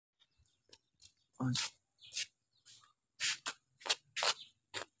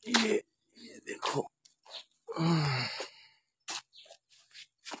ये देखो,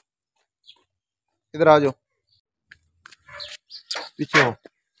 इधर आ जाओ, पीछे हो।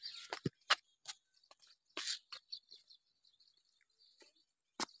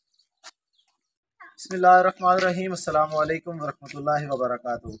 बिस्मिल्लाहिर्रहमानिर्रहीम, अस्सलाम वालेकुम वरहमतुल्लाहि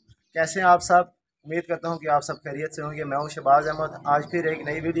वबरकातुहू। कैसे हैं आप सब? उम्मीद करता हूँ कि आप सब खैरियत से होंगे। मैं हूँ शहबाज अहमद, आज फिर एक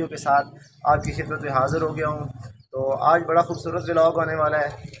नई वीडियो के साथ आपकी खिदमत में हाज़िर हो गया हूँ। तो आज बड़ा खूबसूरत व्लॉग आने वाला है।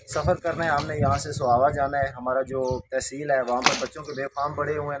 सफ़र करना है हमने, यहाँ से सुहावा जाना है। हमारा जो तहसील है वहाँ पर बच्चों के बेफाम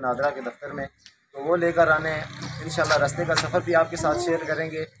पड़े हुए हैं नादरा के दफ्तर में, तो वो लेकर आने हैं। इंशाल्लाह रास्ते का सफ़र भी आपके साथ शेयर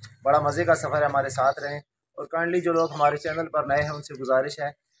करेंगे। बड़ा मज़े का सफ़र है, हमारे साथ रहें। और काइंडली जो लोग हमारे चैनल पर नए हैं उनसे गुजारिश है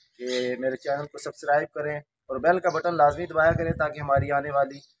कि मेरे चैनल को सब्सक्राइब करें और बेल का बटन लाजमी दबाया करें, ताकि हमारी आने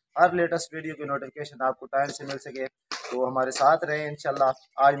वाली हर लेटेस्ट वीडियो की नोटिफिकेशन आपको टाइम से मिल सके। तो हमारे साथ रहें इंशाल्लाह।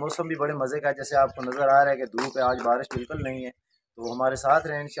 आज मौसम भी बड़े मज़े का है, जैसे आपको नज़र आ रहा है कि धूप है, आज बारिश बिल्कुल नहीं है। तो हमारे साथ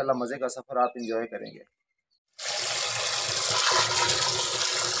रहें इंशाल्लाह, मज़े का सफ़र आप इंजॉय करेंगे।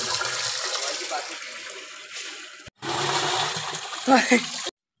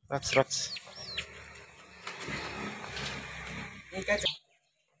 रक्स रक्स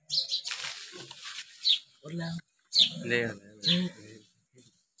ले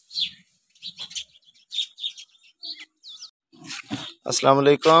अस्सलाम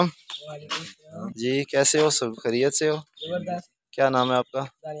वालेकुम जी, कैसे हो? सब खैरियत से हो? जबरदस्त। क्या नाम है आपका?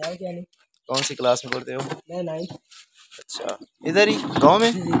 कौन सी क्लास में पढ़ते हो? मैं 9th। अच्छा, इधर ही गांव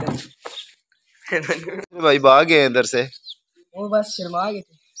में? भाई भाग गए इधर से, वो बस शर्मा गए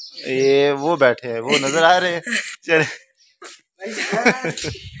थे। ये वो बैठे हैं, वो नजर आ रहे हैं। चले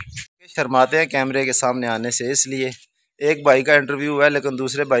शर्माते हैं कैमरे के सामने आने से, इसलिए एक भाई का इंटरव्यू हुआ है लेकिन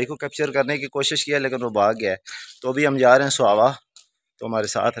दूसरे भाई को कैप्चर करने की कोशिश किया लेकिन वो भाग गया है। तो अभी हम जा रहे हैं सुहावा, तो हमारे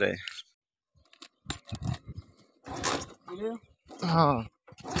साथ रहे। हाँ,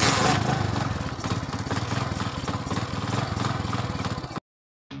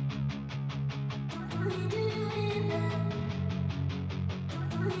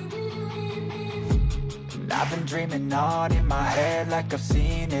 I've been dreaming on in my head like I've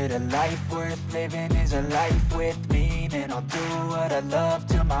seen it. A life worth living is a life with meaning. I'll do what I love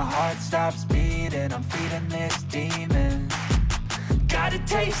till my heart stops beating. I'm feeding this demon. Got a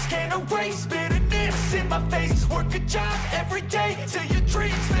taste, can't erase bitterness in my face. Work a job every day till your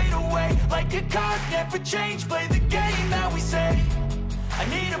dreams fade away. Like a card, never change, play the game that we say. I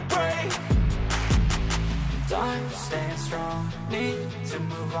need a break. I'm staying strong, need to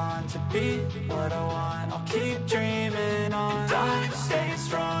move on to be what I want. I'll keep dreaming on. I'm staying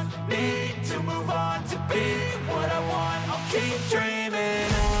strong, need to move on to be what I want. I'll keep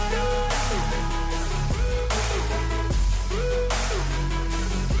dreaming on.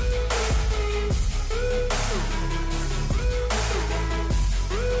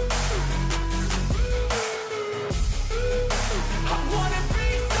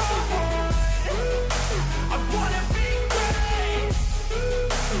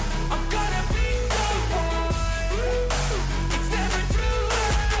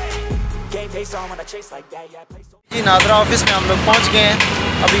 Ji NADRA office में हम लोग पहुंच गए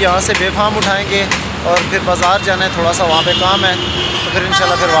हैं। अभी यहाँ से बेफाम उठाएंगे और फिर बाज़ार जाना है, थोड़ा सा वहाँ पे काम है, तो फिर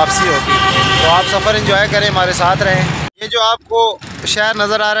इंशाल्लाह फिर वापसी होगी। तो आप सफ़र एंजॉय करें, हमारे साथ रहें। ये जो आपको शहर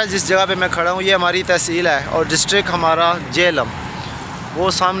नज़र आ रहा है जिस जगह पे मैं खड़ा हूँ, ये हमारी तहसील है और डिस्ट्रिक्ट हमारा जेलम।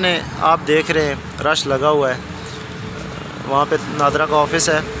 वो सामने आप देख रहे हैं रश लगा हुआ है, वहाँ पे नादरा का ऑफिस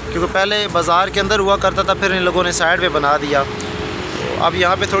है, क्योंकि पहले बाज़ार के अंदर हुआ करता था, फिर इन लोगों ने साइड पे बना दिया। तो अब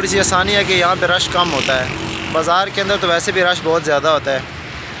यहाँ पे थोड़ी सी आसानी है कि यहाँ पे रश कम होता है। बाज़ार के अंदर तो वैसे भी रश बहुत ज़्यादा होता है।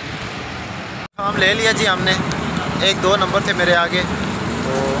 काम ले लिया जी हमने, 1-2 नंबर थे मेरे आगे,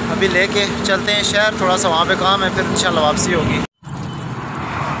 तो अभी लेके चलते हैं शहर। थोड़ा सा वहाँ पे काम है, फिर इंशाल्लाह वापसी होगी।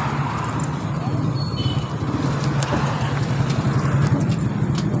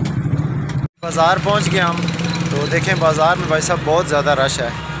 बाज़ार पहुँच गए हम, तो देखें बाज़ार में भाई साहब बहुत ज़्यादा रश है।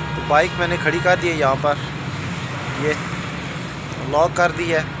 तो बाइक मैंने खड़ी कर दी है यहाँ पर, ये लॉक कर दी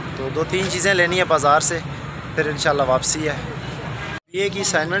है। तो 2-3 चीज़ें लेनी है बाज़ार से, फिर इंशाल्लाह वापसी है। ये की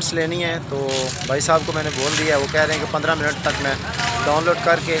असाइनमेंट्स लेनी है, तो भाई साहब को मैंने बोल दिया है, वो कह रहे हैं कि 15 मिनट तक मैं डाउनलोड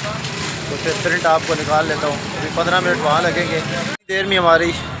करके तो फिर प्रिंट आपको निकाल लेता हूँ। अभी 15 मिनट वहाँ लगेंगे। इतनी देर में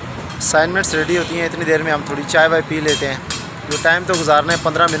हमारी असाइनमेंट्स रेडी होती हैं, इतनी देर में हम थोड़ी चाय वाय पी लेते हैं। जो टाइम तो गुजारना है,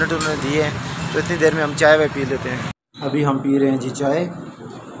 15 मिनट उन्होंने दिए हैं, तो इतनी देर में हम चाय वाय पी लेते हैं। अभी हम पी रहे हैं जी चाय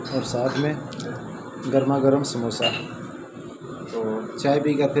और साथ में गर्मा गर्म समोसा। तो चाय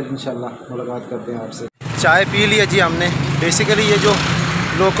पी कर फिर इंशाल्लाह मुलाकात करते हैं आपसे। चाय पी लिया जी हमने। बेसिकली ये जो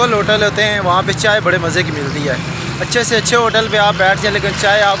लोकल होटल होते हैं वहाँ पे चाय बड़े मज़े की मिलती है। अच्छे से अच्छे होटल पे आप बैठ जाए, लेकिन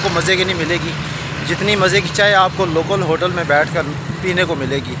चाय आपको मज़े की नहीं मिलेगी। जितनी मज़े की चाय आपको लोकल होटल में बैठकर पीने को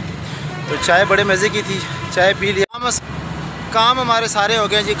मिलेगी। तो चाय बड़े मज़े की थी, चाय पी लिया। काम हमारे सारे हो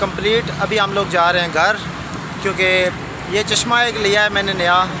गए जी कंप्लीट। अभी हम लोग जा रहे हैं घर, क्योंकि ये चश्मा एक लिया है मैंने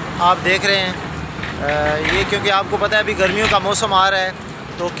नया, आप देख रहे हैं। ये क्योंकि आपको पता है अभी गर्मियों का मौसम आ रहा है,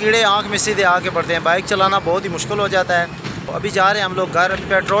 तो कीड़े आँख में सीधे आके पड़ते हैं, बाइक चलाना बहुत ही मुश्किल हो जाता है। तो अभी जा रहे हैं हम लोग घर,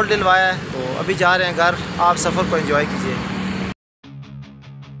 पेट्रोल डलवाया है, तो अभी जा रहे हैं घर। आप सफ़र को एंजॉय कीजिए।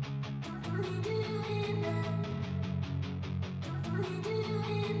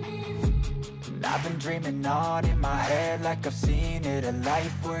 I've been dreaming on in my head like I've seen it. A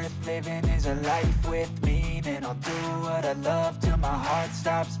life worth living is a life with meaning. I'll do what I love till my heart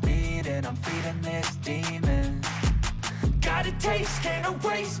stops beating. I'm feeding this demon. Got a taste, can't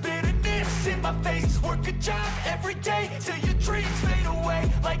erase bitterness in my face. Work a job every day till your dreams fade away.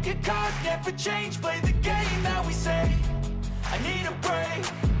 Like a card, never change, play the game that we say. I need a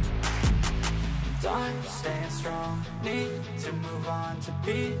break. I'm staying strong, need to move on to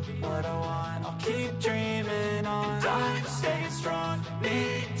be what I want. I'll keep dreaming on. I'm staying strong,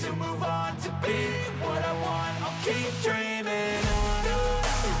 need to move on to be what I want. I'll keep dreaming on.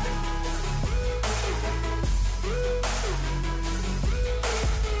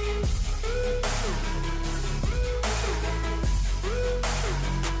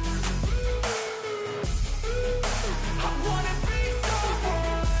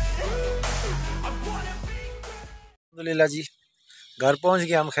 अल्हम्दुलिल्लाह जी, घर पहुंच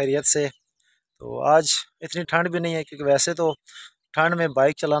गए हम खैरियत से। तो आज इतनी ठंड भी नहीं है, क्योंकि वैसे तो ठंड में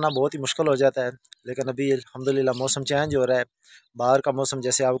बाइक चलाना बहुत ही मुश्किल हो जाता है, लेकिन अभी अल्हम्दुलिल्लाह मौसम चेंज हो रहा है, बाहर का मौसम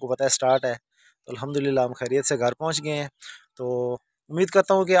जैसे आपको पता है स्टार्ट है। तो अल्हम्दुलिल्लाह हम खैरियत से घर पहुंच गए हैं। तो उम्मीद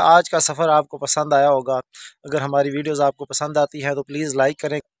करता हूँ कि आज का सफ़र आपको पसंद आया होगा। अगर हमारी वीडियोज़ आपको पसंद आती हैं तो प्लीज़ लाइक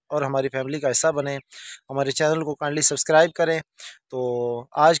करें और हमारी फैमिली का हिस्सा बने। हमारे चैनल को काइंडली सब्सक्राइब करें। तो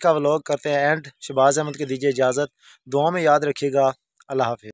आज का व्लॉग करते हैं एंड। शहबाज अहमद की दीजिए इजाज़त, दुआ में याद रखिएगा। अल्लाह हाफ़िज़।